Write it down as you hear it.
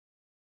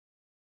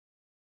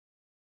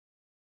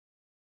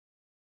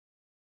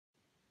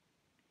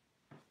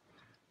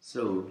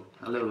So,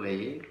 hello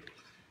A.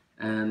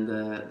 And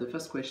the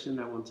first question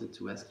I wanted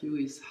to ask you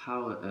is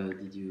how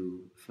did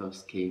you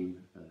first came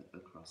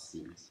across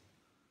zines?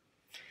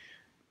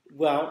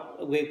 Well,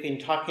 we've been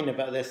talking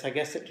about this. I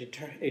guess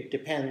it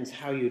depends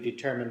how you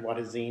determine what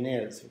a zine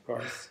is, of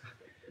course.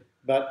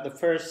 But the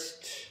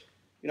first,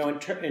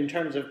 in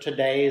terms of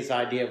today's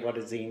idea of what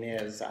a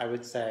zine is, I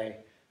would say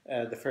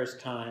the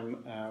first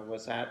time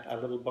was at a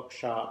little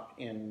bookshop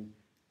in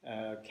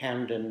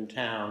Camden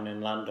Town in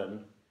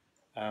London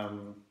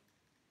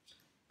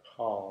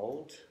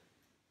called,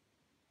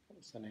 what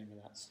was the name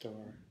of that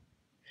store?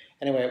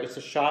 Anyway, it was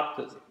a shop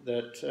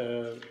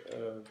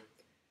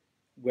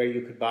where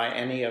you could buy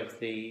any of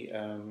the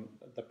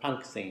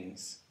punk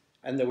zines,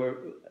 and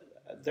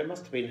there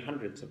must have been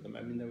hundreds of them.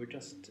 I mean, there were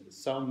just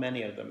so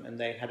many of them, and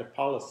they had a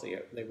policy.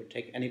 They would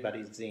take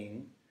anybody's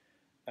zine,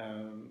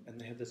 and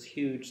they had this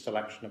huge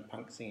selection of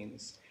punk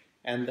zines.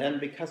 And then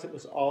because it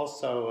was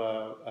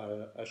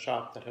also a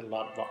shop that had a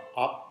lot of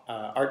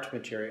art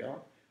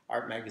material,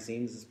 art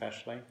magazines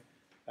especially,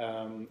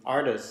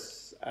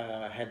 artists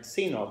had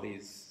seen all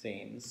these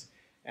zines,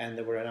 and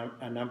there were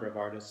a number of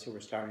artists who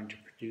were starting to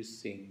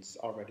produce zines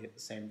already at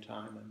the same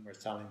time and were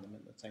selling them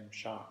in the same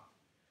shop.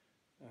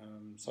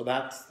 So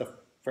that's the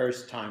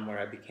first time where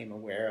I became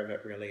aware of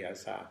it really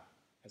as a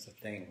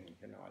thing,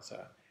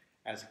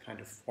 as a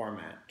kind of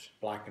format,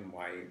 black and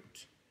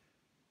white.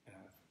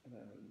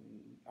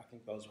 I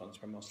think those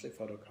ones were mostly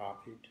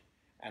photocopied.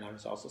 And I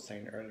was also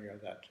saying earlier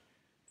that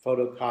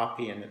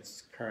photocopy in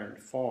its current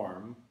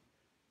form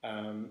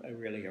it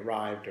really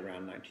arrived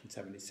around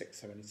 1976,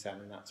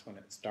 77. That's when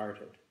it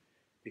started.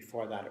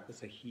 Before that, it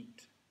was a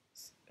heat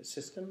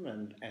system,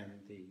 and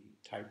the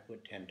type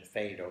would tend to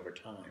fade over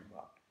time.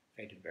 Well,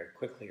 faded very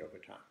quickly over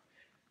time.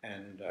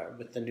 And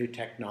with the new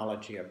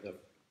technology of the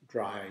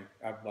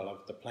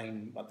of the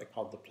plain, what they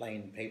called the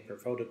plain paper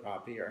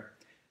photocopier,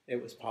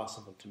 it was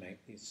possible to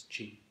make these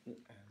cheap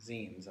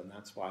zines, and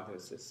that's why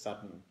there's this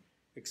sudden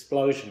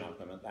explosion of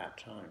them at that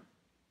time.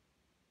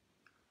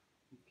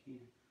 Okay.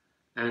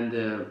 And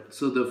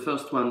so the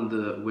first one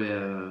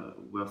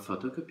were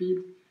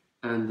photocopied,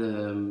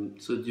 and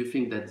so do you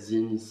think that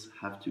zines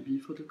have to be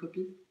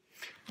photocopied?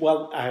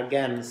 Well,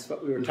 again, it's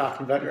what we were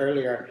talking about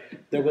earlier.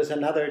 There was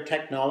another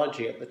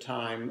technology at the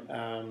time.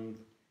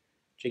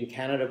 In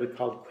Canada, we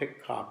called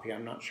quick copy.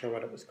 I'm not sure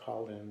what it was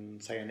called in,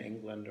 say, in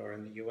England or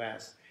in the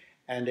US.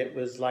 And it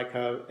was like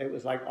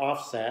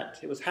offset.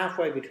 It was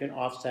halfway between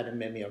offset and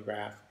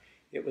mimeograph.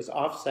 It was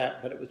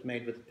offset, but it was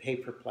made with a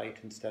paper plate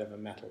instead of a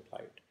metal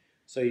plate.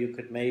 So you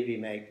could maybe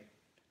make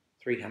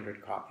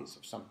 300 copies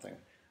of something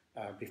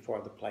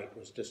before the plate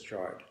was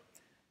destroyed.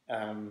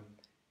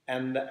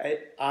 And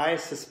I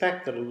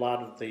suspect that a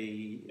lot of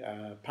the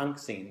punk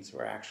zines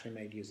were actually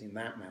made using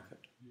that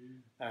method.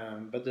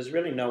 But there's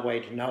really no way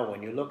to know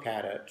when you look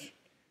at it.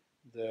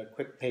 The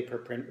quick paper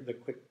print, the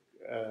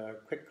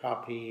quick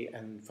copy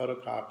and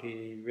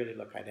photocopy really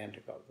look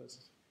identical.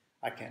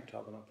 I can't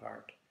tell them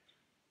apart.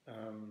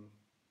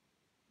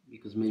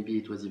 Because maybe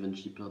it was even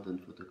cheaper than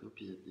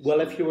photocopy at this Well,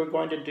 time. if you were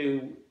going to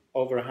do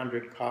over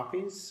 100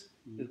 copies,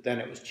 then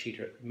it was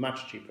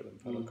much cheaper than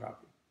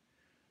photocopy.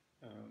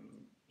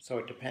 So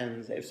it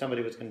depends. If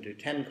somebody was going to do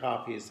 10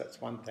 copies, that's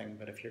one thing,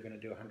 but if you're going to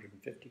do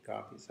 150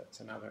 copies, that's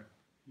another.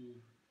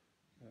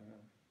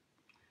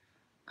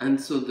 And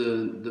so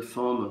the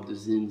form of the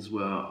zines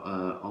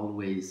were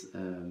always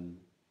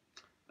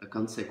a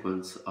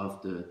consequence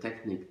of the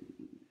technique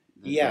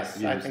that Yes,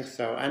 was I used. think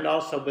so. And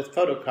also with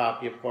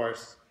photocopy, of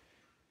course,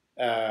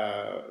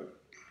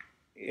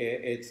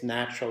 it's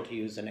natural to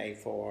use an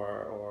A4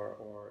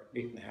 or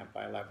 8.5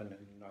 by 11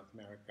 in North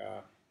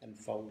America and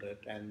fold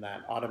it, and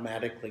that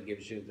automatically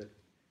gives you the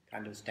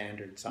kind of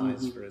standard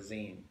size for a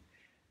zine.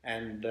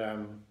 And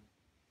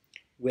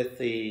with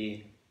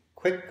the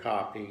quick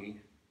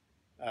copy,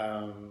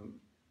 I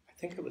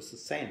think it was the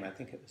same. I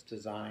think it was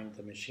designed,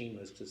 the machine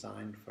was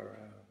designed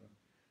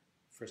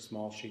for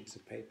small sheets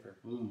of paper.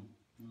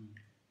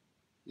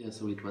 Yeah,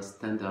 so it was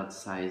standard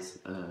size,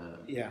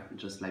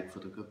 just like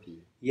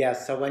photocopy. Yeah,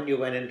 so when you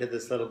went into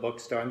this little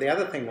bookstore, and the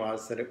other thing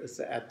was that it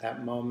was at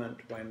that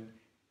moment when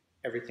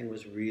everything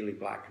was really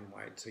black and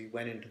white. So you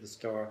went into the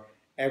store,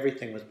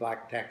 everything was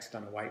black text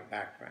on a white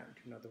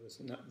background.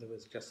 There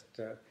was just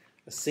a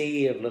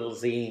sea of little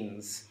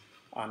zines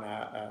on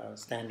a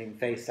standing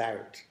face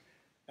out,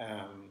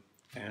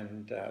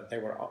 and they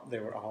were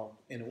all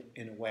in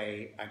a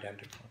way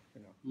identical.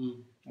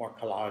 More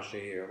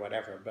collagey or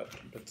whatever,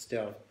 but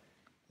still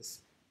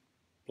this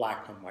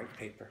black on white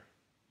paper.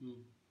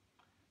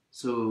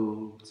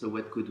 So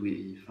what could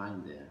we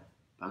find there?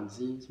 Punk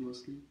zines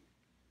mostly?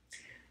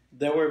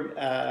 There were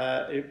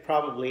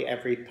probably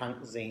every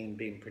punk zine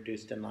being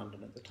produced in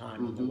London at the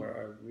time, and there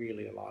were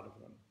really a lot of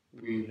them.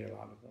 Really a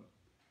lot of them.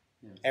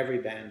 Yes. Every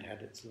band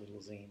had its little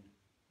zine.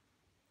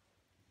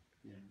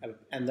 Yeah.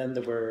 And then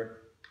there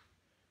were,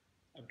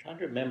 I'm trying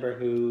to remember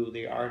who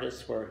the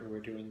artists were who were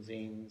doing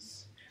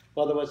zines.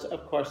 Well, there was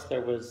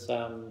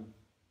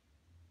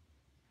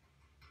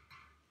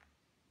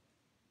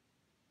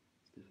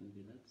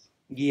Stephen Willets?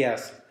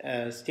 Yes,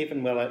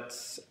 Stephen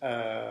Willets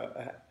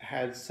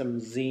had some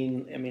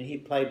zine. I mean, he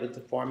played with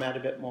the format a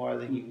bit more.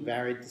 He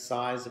varied the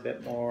size a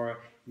bit more.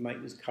 He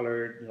might use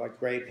colored, like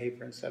gray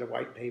paper instead of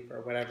white paper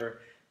or whatever.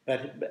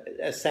 But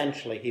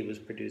essentially, he was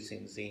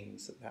producing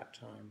zines at that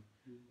time,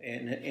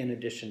 in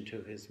addition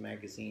to his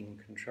magazine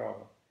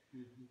Control.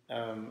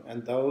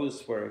 And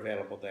those were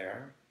available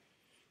there.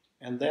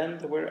 And then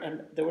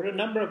there were a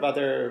number of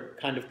other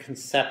kind of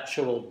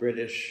conceptual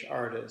British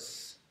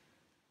artists,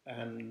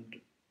 and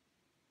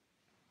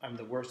I'm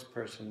the worst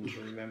person to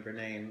remember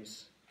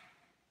names.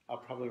 I'll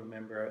probably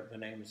remember the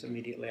names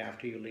immediately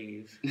after you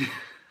leave.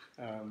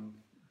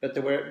 But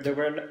there were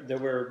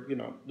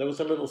there was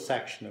a little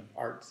section of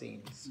art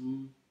zines,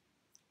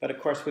 but of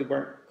course we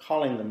weren't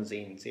calling them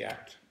zines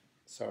yet,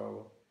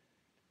 so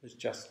it was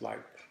just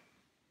like.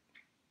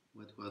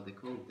 What were they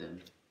called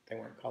then? They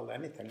weren't called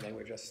anything. They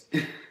were just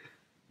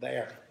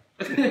there.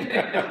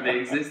 They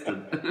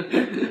existed.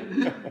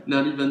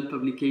 Not even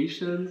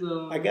publications?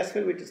 Or? I guess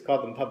we would just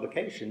call them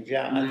publications,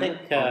 yeah. I think,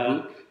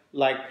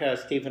 like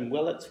Stephen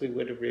Willets, we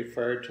would have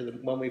referred to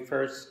them when we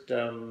first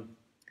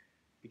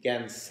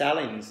began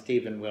selling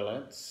Stephen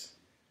Willets,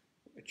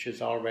 which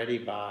is already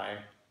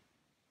by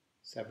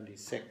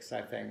 76,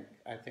 I think.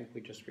 I think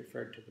we just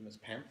referred to them as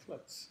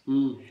pamphlets.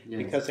 Yes.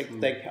 Because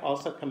they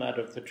also come out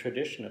of the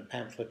tradition of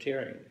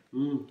pamphleteering.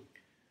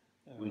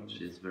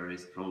 Which is very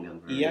strong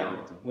and very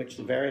old. Which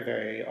is very,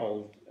 very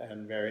old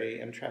and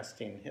very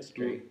interesting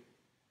history.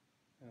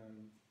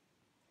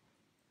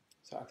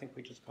 So I think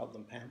we just called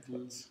them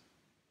pamphlets.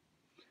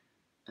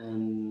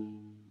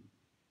 And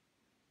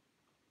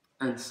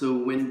so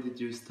when did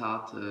you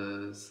start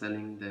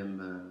selling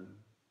them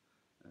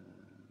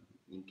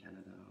in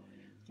Canada?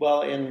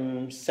 Well,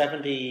 in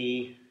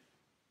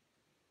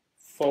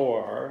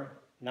 1974,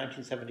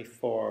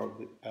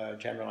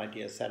 General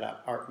Idea set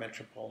up Art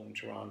Metropole in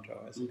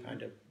Toronto as a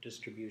kind of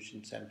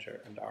distribution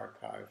center and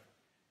archive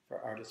for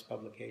artist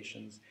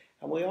publications.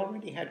 And we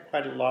already had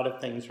quite a lot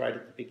of things right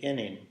at the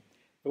beginning.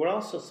 There were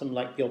also some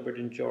like Gilbert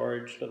and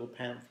George little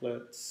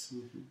pamphlets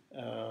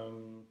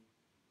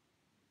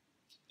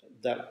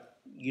that,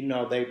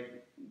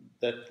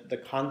 the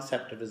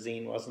concept of a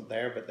zine wasn't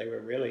there, but they were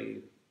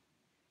really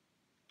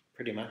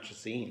pretty much a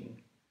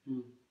zine.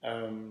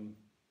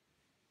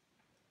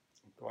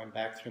 Going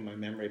back through my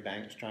memory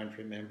banks, trying to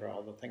remember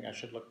all the things. I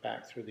should look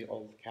back through the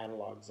old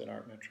catalogs at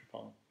Art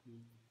Metropole.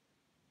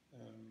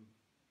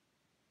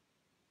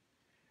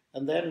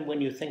 And then when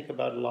you think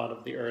about a lot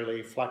of the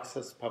early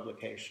Fluxus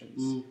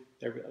publications,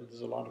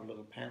 there's a lot of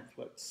little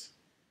pamphlets.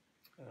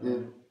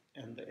 And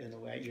in a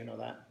way,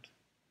 that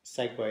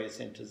segues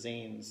into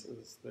zines.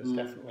 There's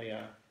definitely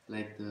a...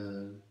 Like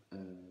the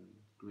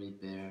Great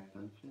Bear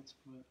pamphlets,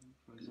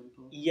 for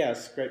example?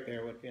 Yes, Great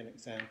Bear would be an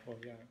example,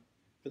 yeah.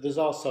 But there's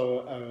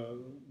also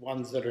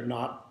ones that are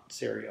not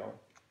serial.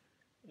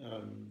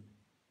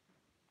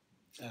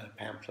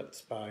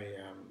 Pamphlets by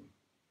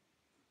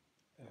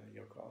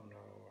Yoko Ono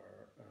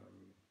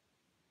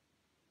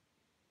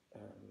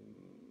or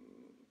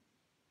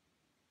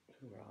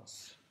who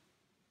else?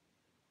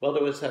 Well,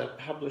 there was a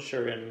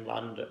publisher in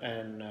London,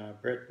 in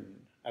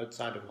Britain,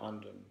 outside of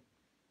London,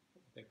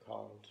 they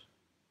called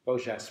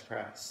Bojas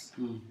Press,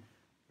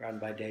 run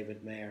by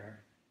David Mayer.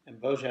 And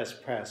Bojas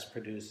Press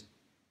produced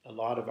a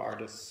lot of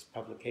artists'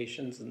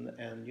 publications, and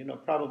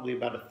probably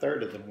about a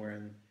third of them were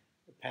in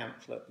the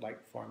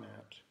pamphlet-like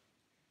format.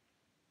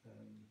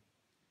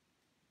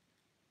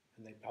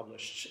 And they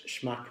published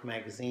Schmuck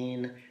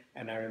magazine,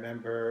 and I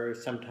remember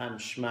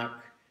sometimes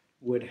Schmuck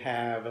would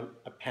have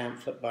a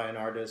pamphlet by an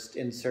artist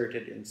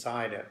inserted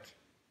inside it.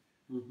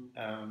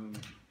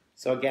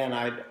 So again,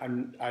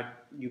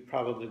 you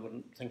probably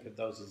wouldn't think of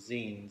those as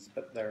zines,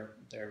 but they're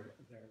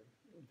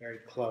very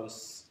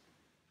close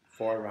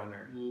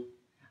forerunner.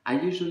 I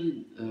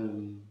usually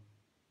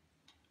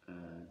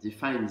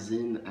define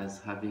zine as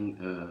having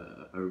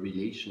a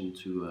relation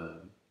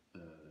to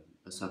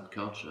a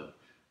subculture,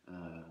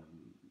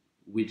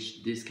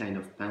 which this kind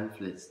of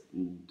pamphlets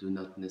do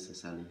not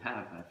necessarily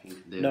have. I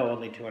think no,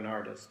 only to an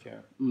artist.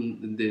 Yeah.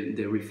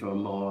 They refer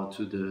more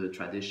to the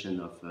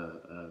tradition of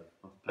pamphlets.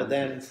 But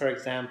then, for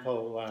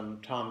example,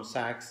 Tom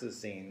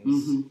Sachs's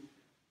zines,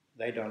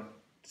 they don't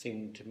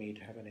seem to me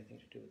to have anything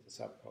to do with the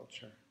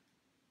subculture.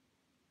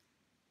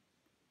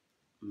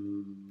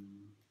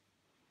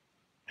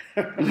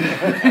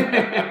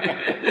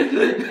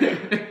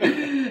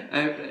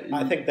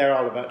 I think they're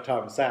all about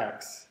Tom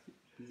Sachs.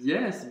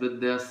 Yes, but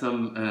there's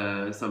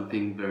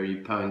something very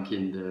punk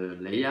in the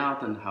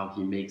layout and how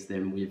he makes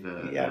them with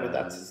but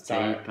that's a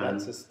style.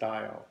 That's a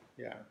style.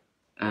 Yeah.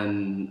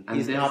 And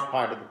he's not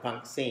part of the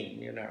punk scene,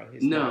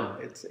 He's no.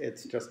 Not,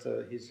 it's just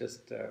he's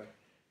just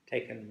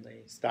taken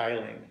the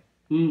styling,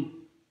 the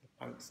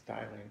punk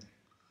styling.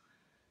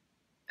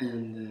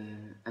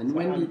 And so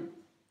when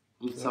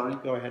sorry.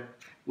 Go ahead.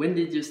 When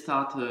did you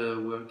start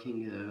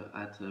working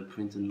at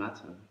Print and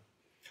Matter?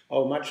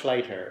 Oh, much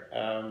later.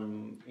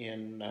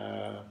 In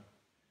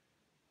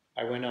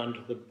I went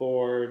onto the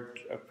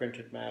board of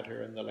Printed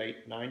Matter in the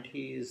late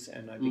 90s,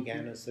 and I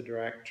began as the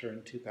director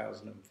in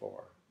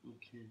 2004.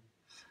 Okay.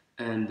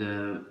 And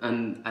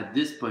at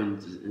this point,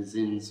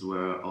 zines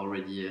were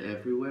already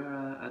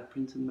everywhere at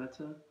Printed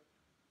Matter?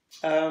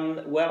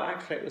 Well,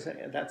 actually,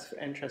 that's an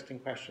interesting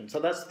question. So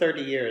that's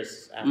 30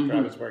 years after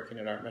I was working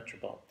at Art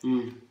Metropole.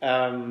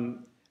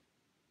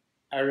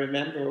 I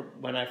remember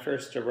when I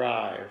first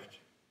arrived,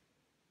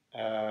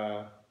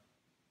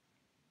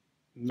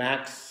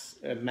 Max,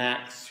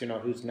 you know,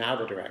 who's now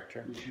the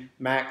director,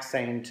 Max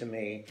saying to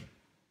me,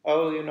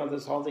 "Oh, you know,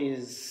 there's all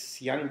these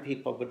young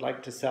people would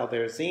like to sell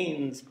their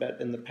zines, but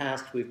in the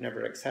past we've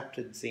never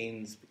accepted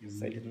zines because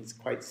they didn't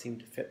quite seem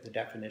to fit the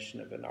definition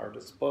of an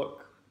artist's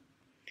book."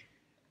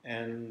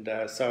 And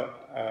so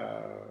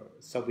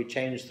we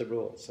changed the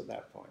rules at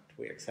that point.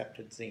 We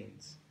accepted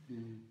zines.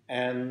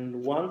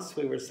 And once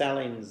we were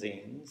selling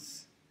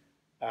zines,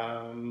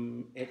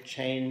 it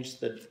changed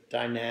the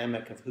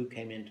dynamic of who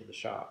came into the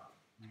shop.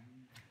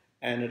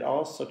 And it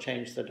also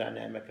changed the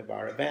dynamic of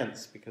our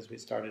events because we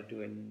started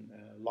doing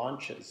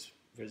launches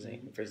for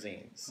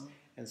zines.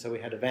 And so we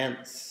had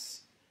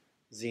events,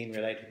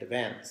 zine-related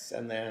events,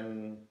 and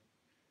then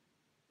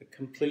a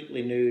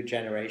completely new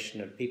generation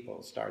of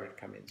people started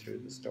coming through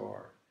the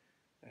store.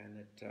 And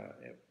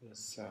it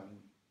was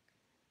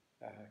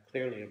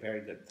clearly a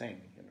very good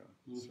thing, you know.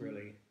 It was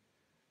really,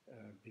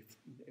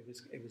 it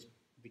was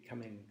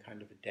becoming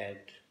kind of a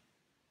dead,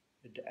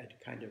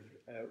 kind of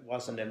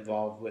wasn't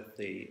involved with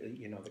the,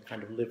 you know, the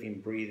kind of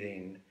living,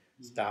 breathing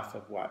stuff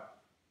of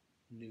what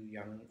new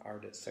young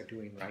artists are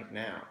doing right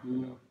now, you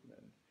know.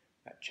 And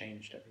that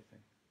changed everything.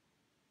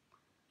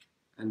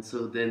 And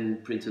so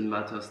then Printed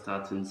Matter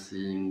started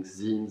seeing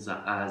zines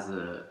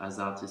as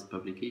artist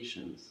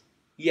publications.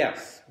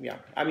 Yes, yeah.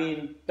 I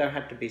mean, there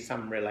had to be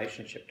some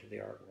relationship to the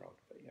art world,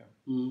 but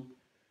yeah.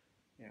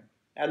 Yeah.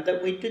 And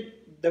that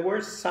there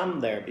were some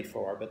there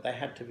before, but they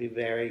had to be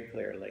very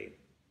clearly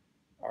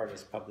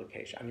artist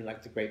publication. I mean,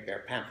 like the Great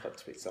Bear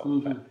pamphlets we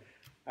sold, but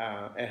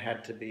it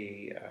had to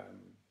be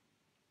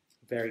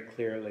very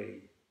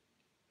clearly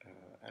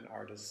an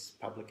artist's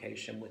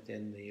publication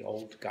within the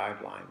old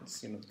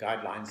guidelines, you know,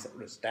 guidelines that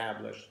were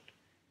established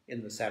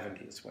in the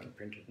 70s when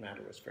Printed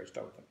Matter was first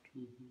opened.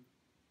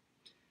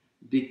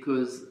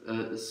 Because,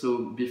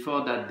 so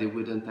before that they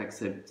wouldn't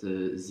accept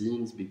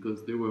zines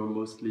because they were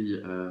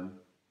mostly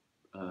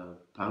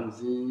punk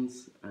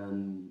zines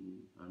and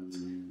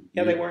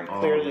yeah, they weren't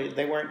clearly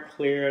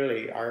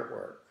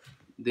artwork.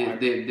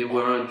 They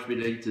weren't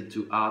related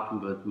to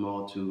art, but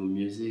more to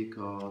music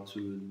or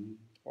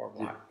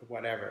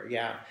whatever,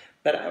 yeah.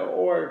 But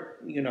or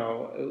you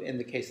know, in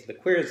the case of the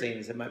queer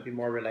zines, it might be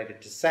more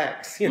related to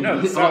sex, you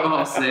know. So,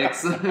 or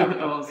sex.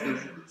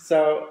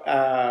 So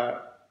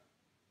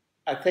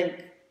I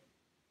think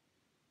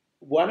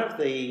one of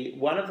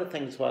the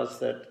things was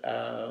that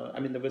I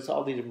mean, there was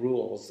all these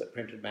rules that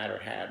Printed Matter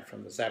had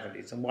from the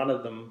 70s, and one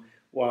of them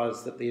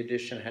was that the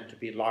edition had to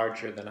be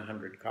larger than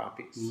 100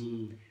 copies.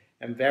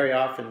 And very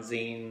often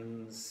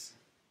zines,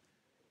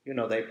 you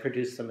know, they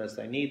produce them as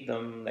they need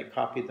them, they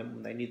copy them,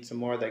 when they need some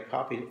more, they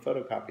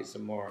photocopy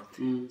some more.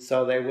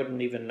 So they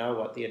wouldn't even know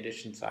what the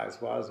edition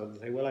size was, and they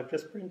say, well, I've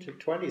just printed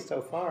 20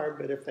 so far,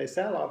 but if they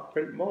sell, I'll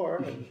print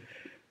more.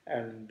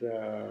 And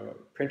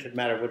Printed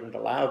Matter wouldn't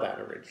allow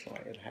that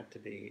originally. It had to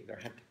be, there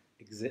had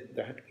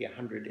to be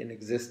 100 in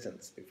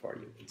existence before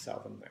you could sell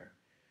them there.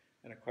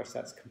 And of course,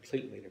 that's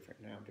completely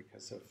different now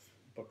because of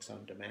books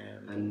on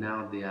demand. And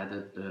now they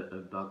added a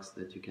box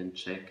that you can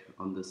check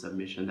on the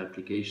submission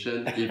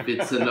application if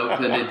it's an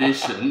open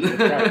edition.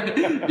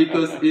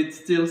 Because it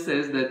still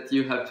says that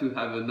you have to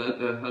have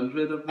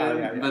 100 of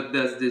them, but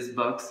there's this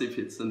box if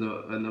it's an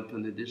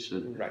open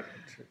edition. Right.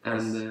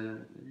 And yeah.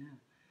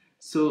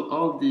 So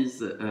all these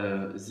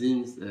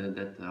zines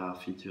that are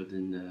featured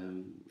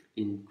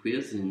in queer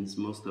zines,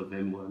 most of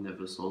them were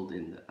never sold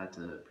at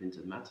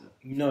Printed Matter.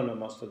 No,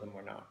 most of them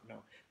were not,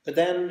 no. But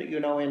then, you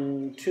know,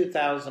 in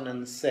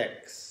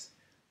 2006,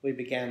 we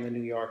began the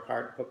New York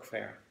Art Book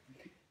Fair.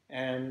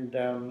 And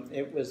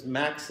it was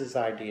Max's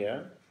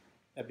idea,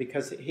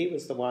 because he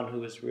was the one who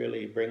was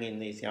really bringing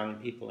these young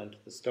people into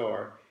the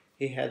store.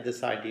 He had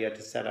this idea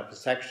to set up a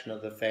section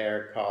of the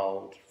fair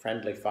called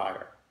Friendly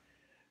Fire.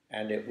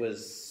 And it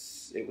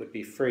would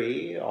be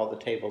free, all the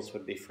tables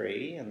would be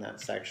free in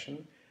that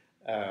section.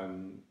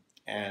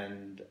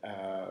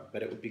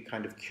 But it would be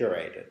kind of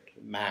curated.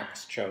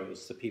 Max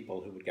chose the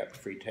people who would get the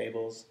free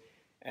tables,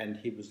 and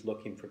he was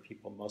looking for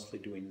people mostly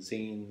doing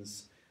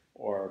zines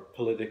or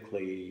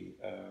politically,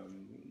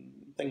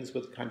 things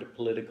with kind of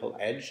political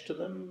edge to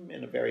them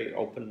in a very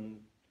open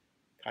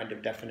kind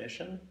of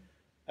definition.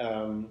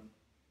 And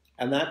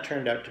that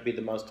turned out to be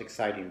the most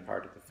exciting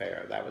part of the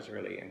fair. That was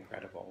really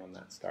incredible when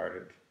that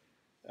started.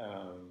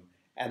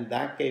 And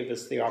that gave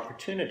us the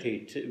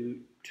opportunity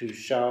to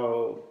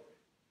show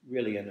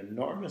really an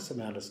enormous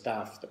amount of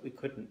stuff that we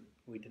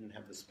didn't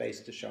have the space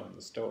to show in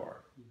the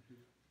store.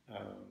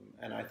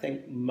 And I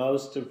think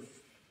most of,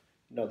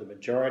 the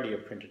majority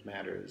of Printed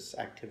Matter's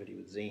activity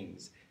with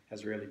zines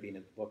has really been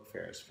at the book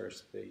fairs.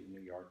 First the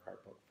New York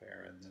Art Book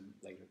Fair, and then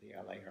later the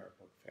LA Art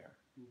Book Fair.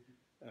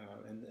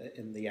 And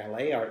in the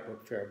LA Art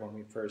Book Fair, when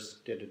we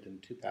first did it in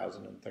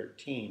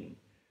 2013,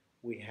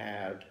 we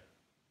had,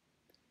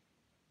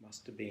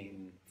 must have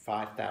been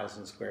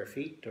 5,000 square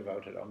feet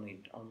devoted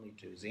only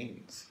to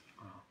zines.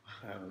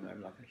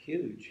 And like a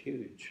huge,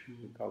 we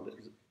called it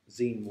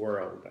Zine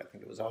World. I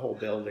think it was a whole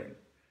building.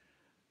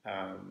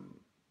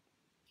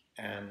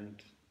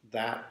 And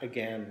that,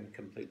 again,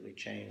 completely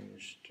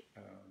changed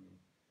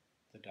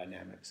the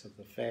dynamics of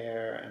the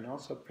fair, and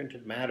also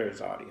Printed Matter's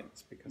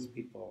audience, because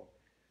people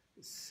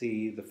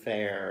see the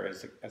fair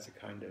as a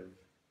kind of,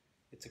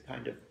 it's a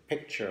kind of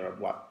picture of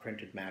what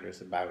Printed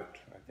Matter's about,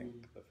 I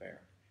think, the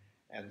fair.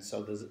 And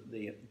so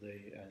the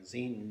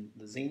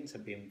zines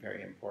have been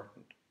very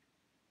important.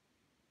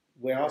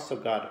 We also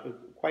got,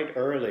 quite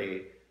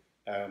early,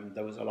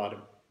 there was a lot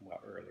of,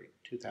 well, early,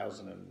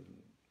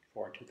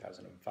 2004,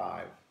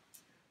 2005,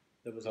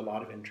 there was a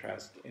lot of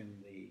interest in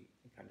the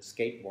kind of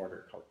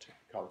skateboarder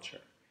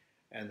culture.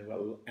 And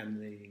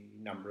the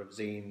number of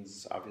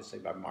zines, obviously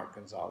by Mark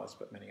Gonzalez,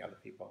 but many other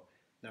people,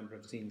 number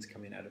of zines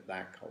coming out of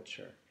that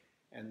culture.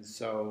 And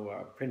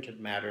so Printed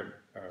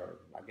Matter, or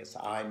I guess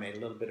I made a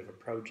little bit of a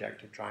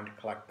project of trying to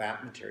collect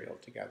that material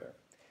together.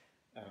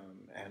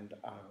 And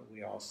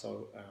we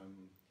also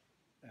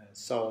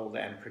sold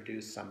and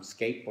produced some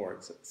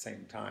skateboards at the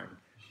same time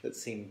that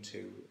seemed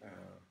to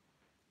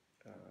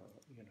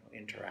you know,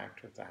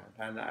 interact with that.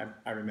 And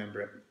I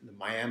remember the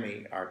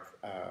Miami Art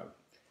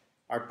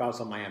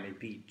Basel Miami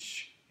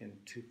Beach in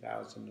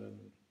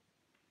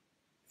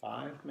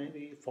 2005,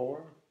 maybe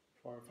four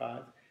or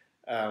five.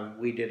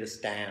 We did a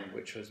stand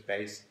which was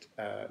based,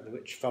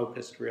 which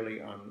focused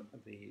really on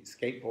the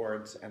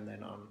skateboards and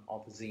then on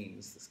all the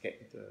zines,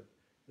 the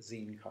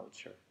zine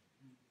culture.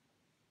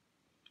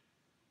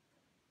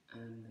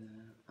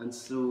 And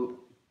so,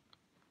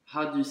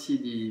 how do you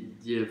see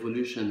the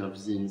evolution of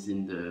zines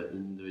in the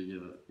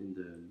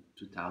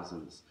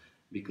 2000s?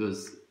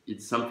 Because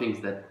it's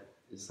something that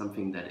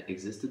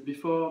existed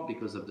before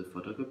because of the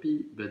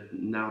photocopy, but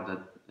now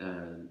that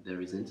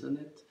there is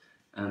internet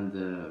and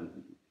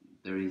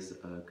there is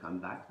a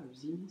comeback of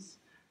zines,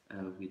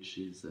 which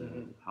is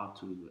hard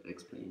to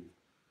explain.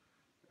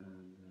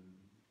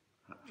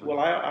 Well,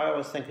 I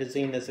always think a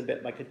zine is a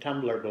bit like a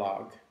Tumblr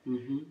blog.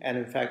 And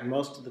in fact,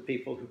 most of the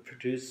people who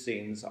produce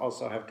zines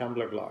also have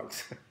Tumblr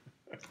blogs.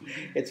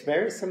 It's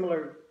very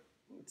similar.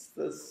 It's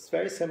this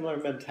very similar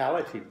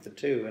mentality to the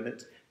two, and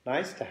it's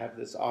nice to have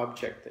this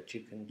object that you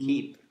can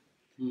keep.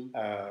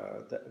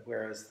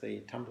 Whereas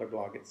the Tumblr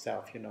blog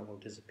itself, you know, will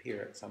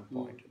disappear at some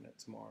point, and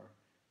it's more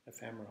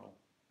ephemeral.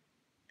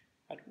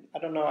 I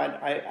don't know.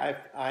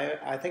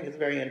 I think it's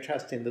very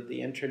interesting that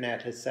the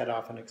internet has set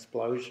off an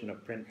explosion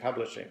of print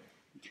publishing.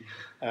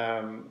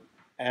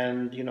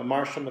 And you know,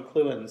 Marshall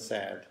McLuhan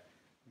said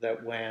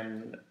that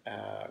when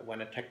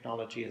a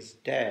technology is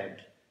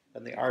dead,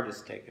 then the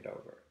artists take it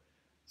over.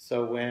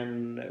 So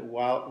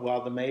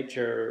while the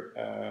major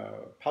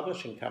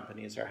publishing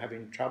companies are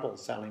having trouble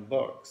selling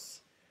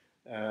books,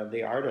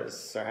 the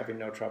artists are having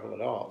no trouble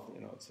at all.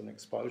 You know, it's an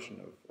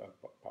explosion of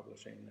book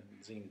publishing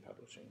and zine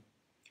publishing.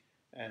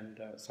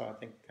 And so I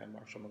think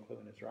Marshall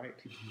McLuhan is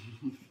right.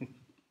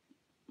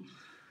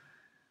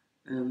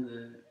 And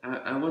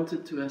I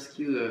wanted to ask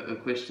you a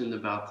question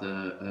about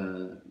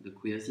the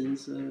Queer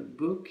Zines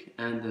book,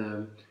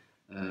 and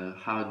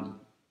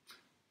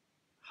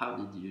how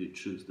did you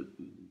choose the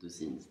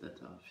zines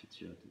that are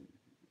featured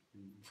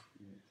in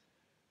it?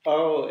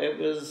 Oh, it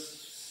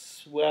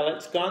was, well,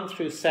 it's gone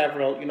through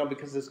several, you know,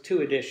 because there's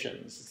two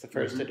editions. It's the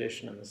first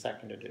edition and the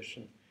second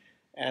edition.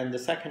 And the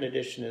second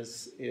edition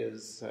is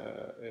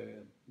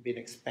being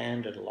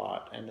expanded a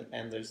lot,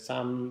 and there's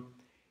some,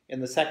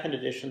 in the second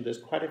edition, there's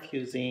quite a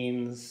few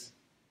zines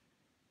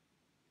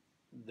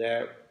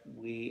that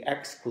we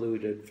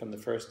excluded from the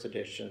first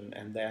edition,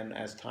 and then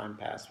as time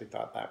passed, we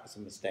thought that was a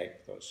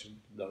mistake. Those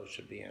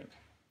should be in.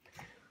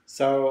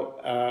 So,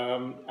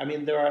 I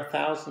mean, there are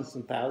thousands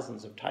and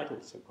thousands of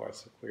titles, of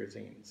course, of queer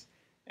zines,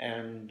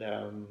 and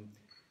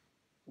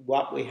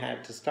what we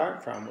had to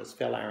start from was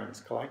Phil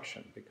Aaron's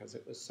collection, because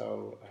it was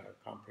so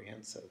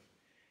comprehensive.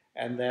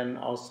 And then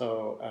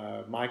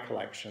also my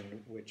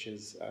collection, which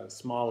is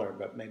smaller,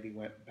 but maybe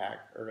went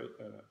back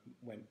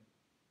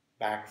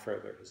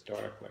further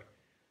historically.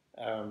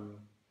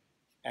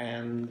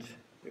 And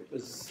it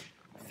was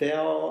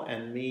Phil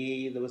and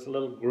me, there was a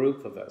little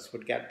group of us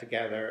would get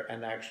together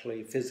and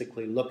actually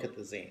physically look at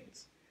the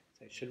zines.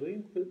 Say, should we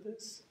include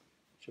this?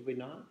 Should we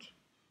not?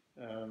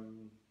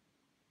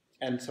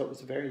 And so it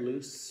was a very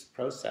loose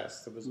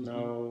process. There was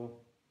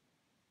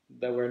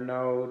there were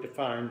no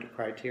defined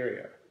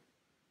criteria.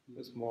 It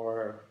was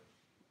more,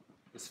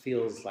 this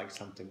feels like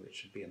something that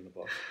should be in the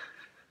book.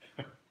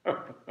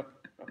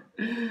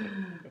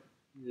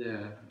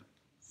 Yeah.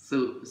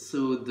 So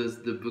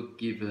does the book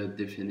give a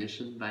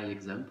definition by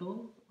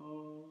example?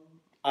 Or?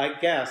 I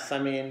guess. I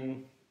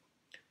mean,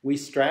 we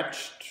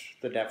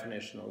stretched the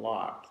definition a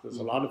lot. There's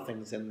a lot of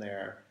things in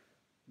there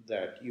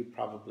that you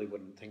probably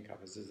wouldn't think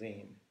of as a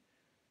zine.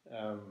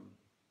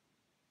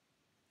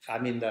 I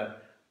mean,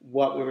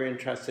 what we were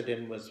interested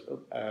in was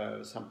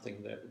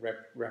something that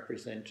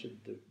represented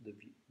the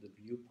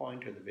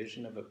viewpoint or the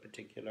vision of a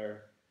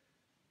particular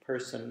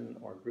person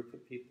or group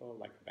of people,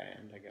 like a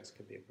band, I guess,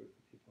 could be a group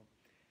of people,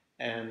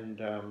 and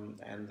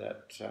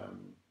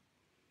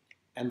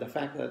the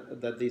fact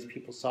that these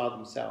people saw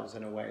themselves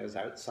in a way as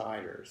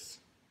outsiders,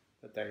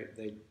 that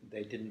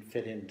they didn't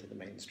fit into the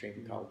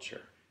mainstream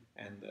culture,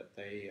 and that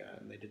they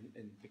didn't,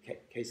 in the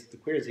case of the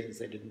queer zines,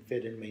 they didn't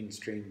fit in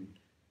mainstream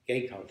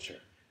gay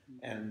culture,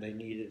 and they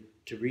needed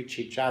to reach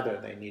each other.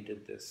 They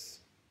needed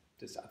this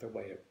other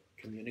way of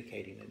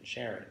communicating and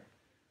sharing.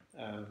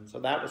 So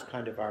that was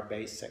kind of our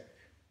basic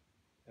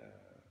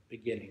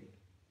beginning.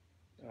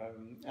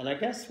 And I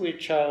guess we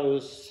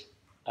chose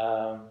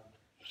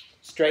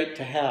Straight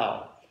to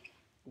Hell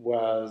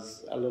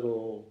was a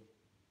little,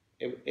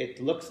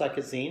 it looks like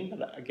a zine,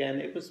 but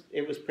again, it was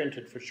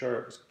printed for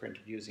sure. It was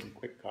printed using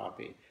quick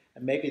copy.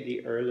 And maybe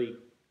the early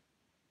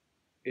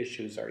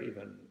issues are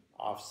even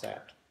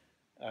offset.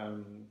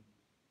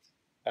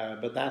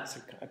 But that's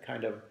a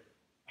kind of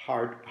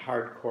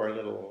hardcore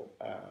little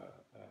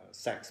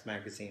sex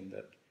magazine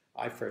that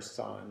I first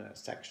saw in a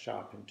sex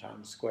shop in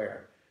Times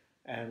Square.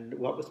 And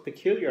what was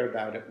peculiar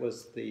about it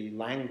was the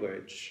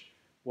language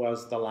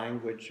was the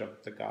language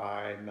of the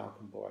guy,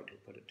 Malcolm Boyd, who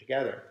put it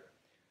together.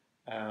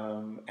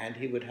 And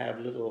he would have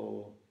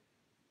little,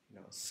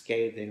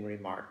 scathing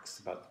remarks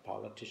about the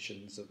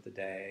politicians of the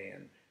day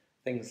and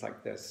things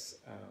like this.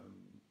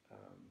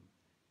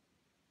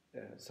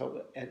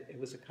 So it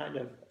was a kind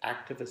of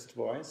activist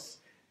voice,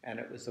 and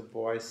it was a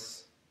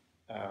voice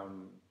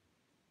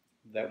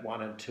that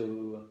wanted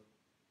to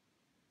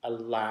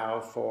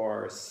allow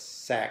for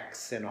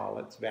sex in all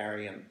its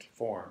variant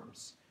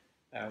forms,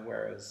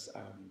 whereas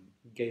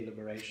gay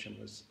liberation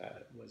was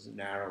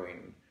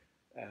narrowing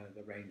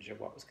the range of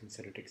what was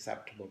considered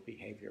acceptable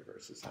behavior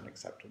versus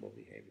unacceptable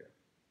behavior.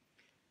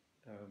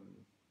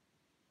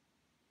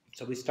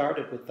 So we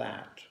started with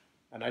that,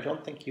 and I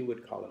don't think you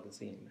would call it a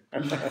zine,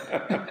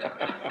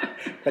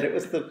 but it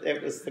was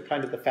the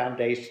kind of the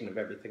foundation of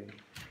everything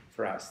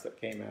for us that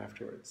came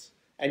afterwards.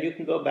 And you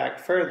can go back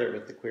further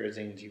with the queer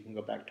zines. You can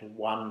go back to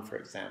One, for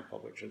example,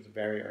 which was a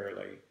very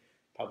early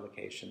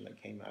publication that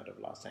came out of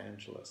Los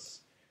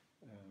Angeles,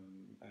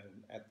 and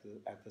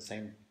at the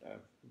same,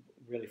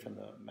 really from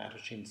the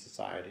Mattachine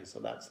Society. So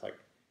that's like,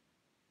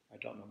 I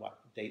don't know what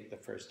date the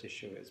first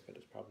issue is, but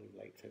it's probably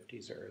late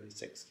 50s or early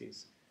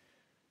 60s.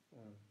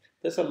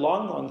 There's a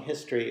long, long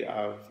history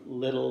of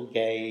little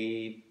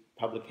gay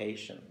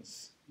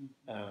publications,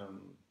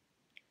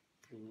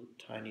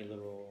 tiny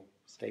little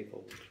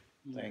stapled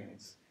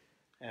things,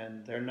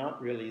 and they're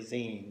not really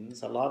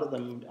zines. A lot of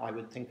them I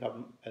would think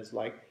of as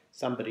like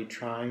somebody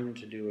trying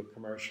to do a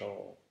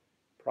commercial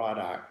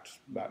product,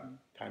 but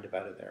kind of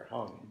out of their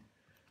home.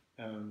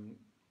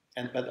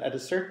 But at a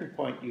certain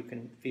point, you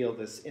can feel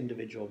this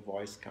individual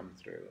voice come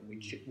through, and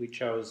we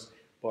chose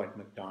Boyd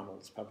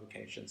MacDonald's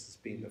publications as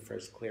being the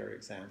first clear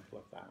example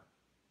of that.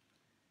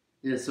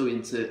 Yeah, so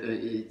it's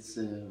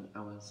I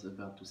was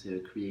about to say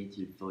a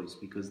creative voice,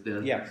 because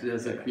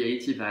there's a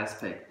creative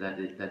aspect that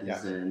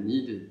is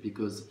needed,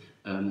 because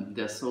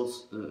there's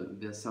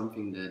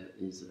something that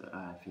is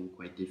I think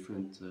quite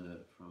different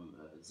from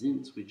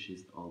zines, which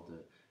is all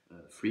the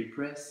free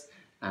press,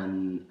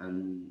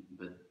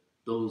 but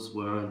those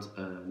weren't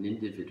an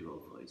individual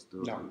voice.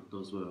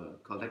 Those were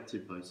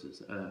collective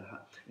voices.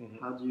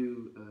 How do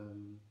you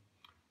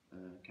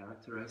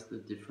characterize the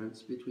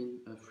difference between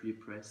free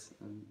press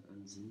and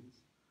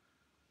zines?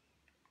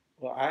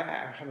 Well,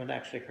 I haven't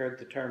actually heard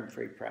the term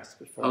free press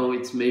before. Oh,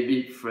 it's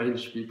maybe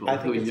French people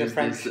who use this.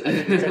 I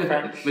think it's a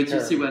French But term.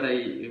 You see what I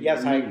mean?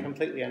 Yes, I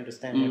completely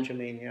understand what you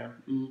mean, yeah.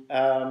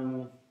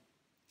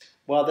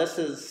 Well, this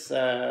is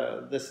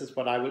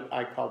what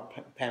I call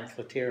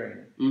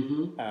pamphleteering,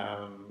 and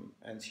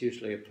it's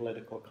usually a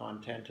political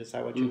content. Is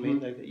that what you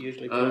mean? Like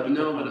usually no,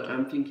 content? but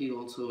I'm thinking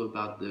also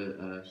about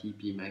the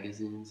hippie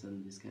magazines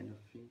and these kind of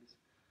things.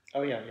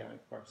 Oh yeah,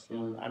 of course.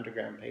 Yeah.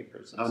 Underground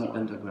papers. And so on.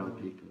 Underground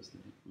papers.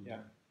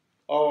 Yeah.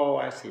 Oh,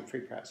 I see.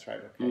 Free press,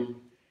 right? Okay.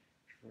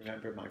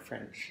 Remember my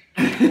French.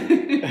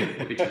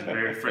 Which is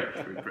very French,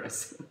 free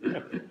press.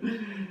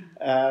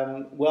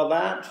 Well,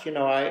 that,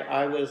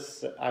 I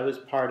was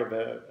part of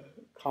a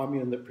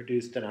commune that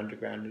produced an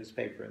underground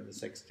newspaper in the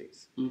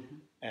 60s.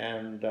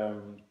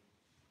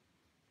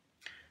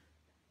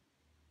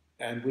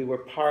 And we were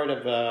part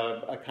of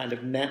a kind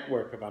of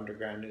network of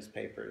underground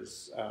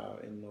newspapers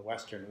in the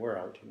Western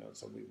world,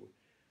 so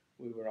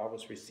we were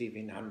always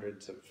receiving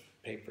hundreds of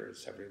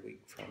papers every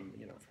week from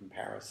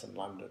Paris and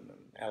London and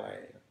LA,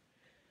 and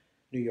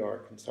New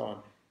York, and so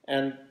on.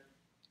 And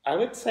I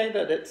would say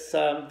that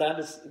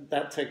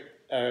that's a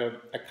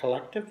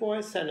collective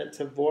voice, and it's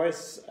a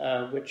voice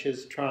which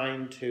is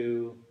trying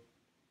to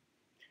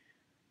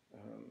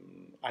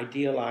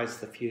idealize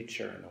the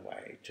future in a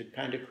way, to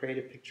kind of create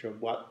a picture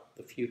of what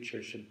the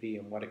future should be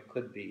and what it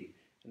could be,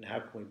 and how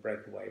can we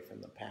break away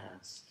from the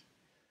past.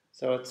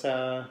 So it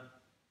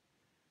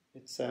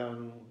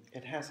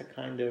has a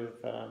kind of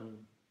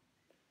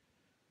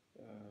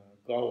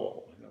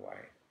goal in a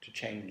way. to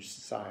change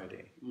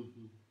society.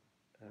 Mm-hmm.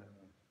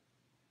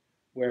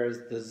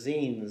 Whereas the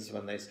zines,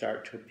 when they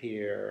start to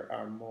appear,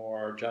 are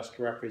more just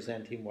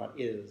representing what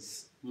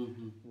is,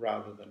 mm-hmm.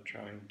 rather than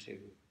trying to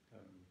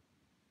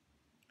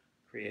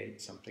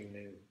create something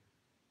new.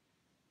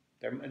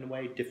 They're in a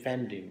way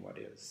defending what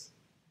is.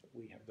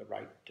 We have the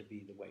right to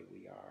be the way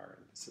we are,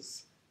 and this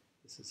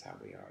is how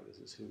we are. This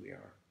is who we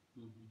are.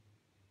 Mm-hmm.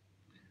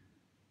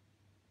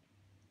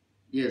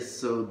 Yes,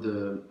 so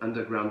the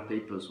underground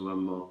papers were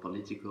more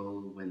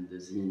political when the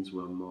zines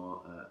were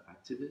more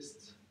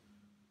activist.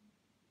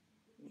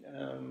 I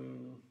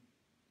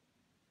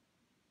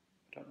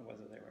don't know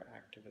whether they were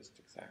activist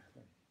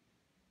exactly.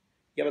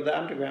 Yeah, but the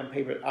underground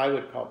paper I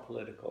would call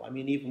political. I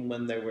mean, even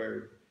when they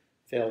were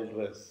filled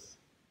with,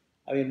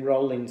 I mean,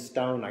 Rolling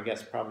Stone, I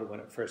guess probably when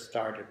it first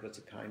started was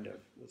a kind of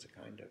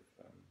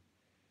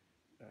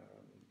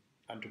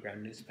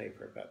underground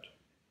newspaper, but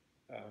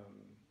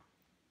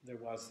there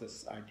was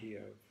this idea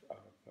of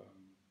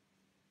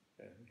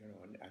you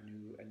know,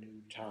 a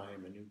new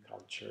time, a new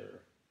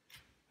culture,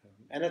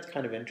 and it's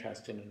kind of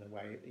interesting in a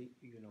way.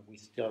 You know, we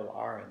still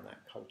are in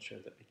that culture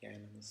that began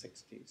in the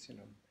 '60s. You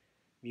know,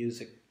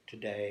 music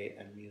today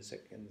and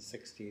music in the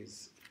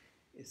 '60s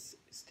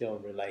still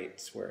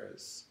relates,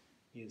 whereas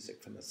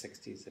music from the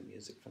 '60s and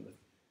music from the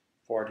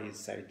 '40s,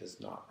 say, does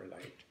not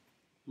relate,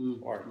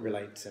 or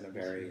relates in a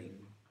very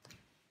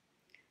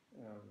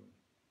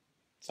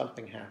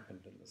something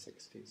happened in the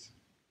 '60s.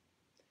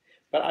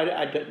 But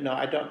I don't know.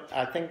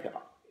 I think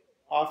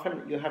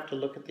often you have to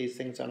look at these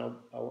things on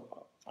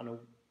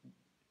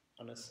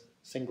a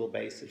single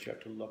basis. You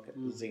have to look at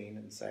the zine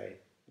and say,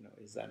 you know,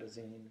 is that a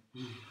zine?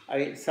 I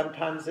mean,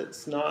 sometimes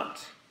it's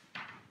not.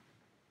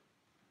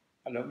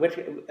 I don't know.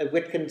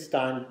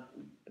 Wittgenstein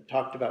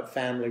talked about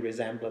family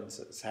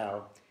resemblances.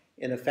 How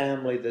in a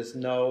family there's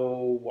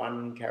no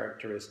one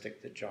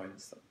characteristic that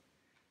joins them.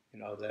 You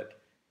know, that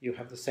you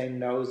have the same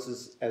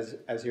nose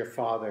as your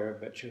father,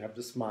 but you have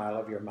the smile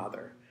of your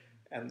mother.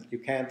 And you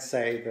can't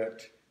say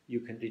that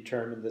you can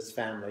determine this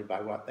family by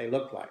what they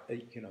look like,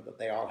 you know, that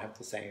they all have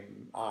the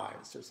same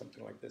eyes or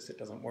something like this. It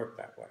doesn't work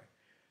that way.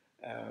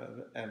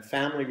 And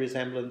family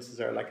resemblances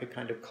are like a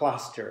kind of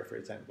cluster of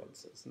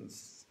resemblances.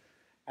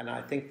 And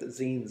I think the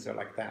zines are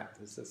like that.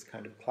 There's this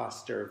kind of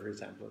cluster of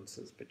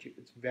resemblances, but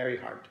it's very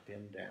hard to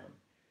pin down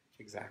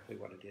exactly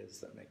what it is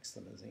that makes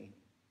them a zine.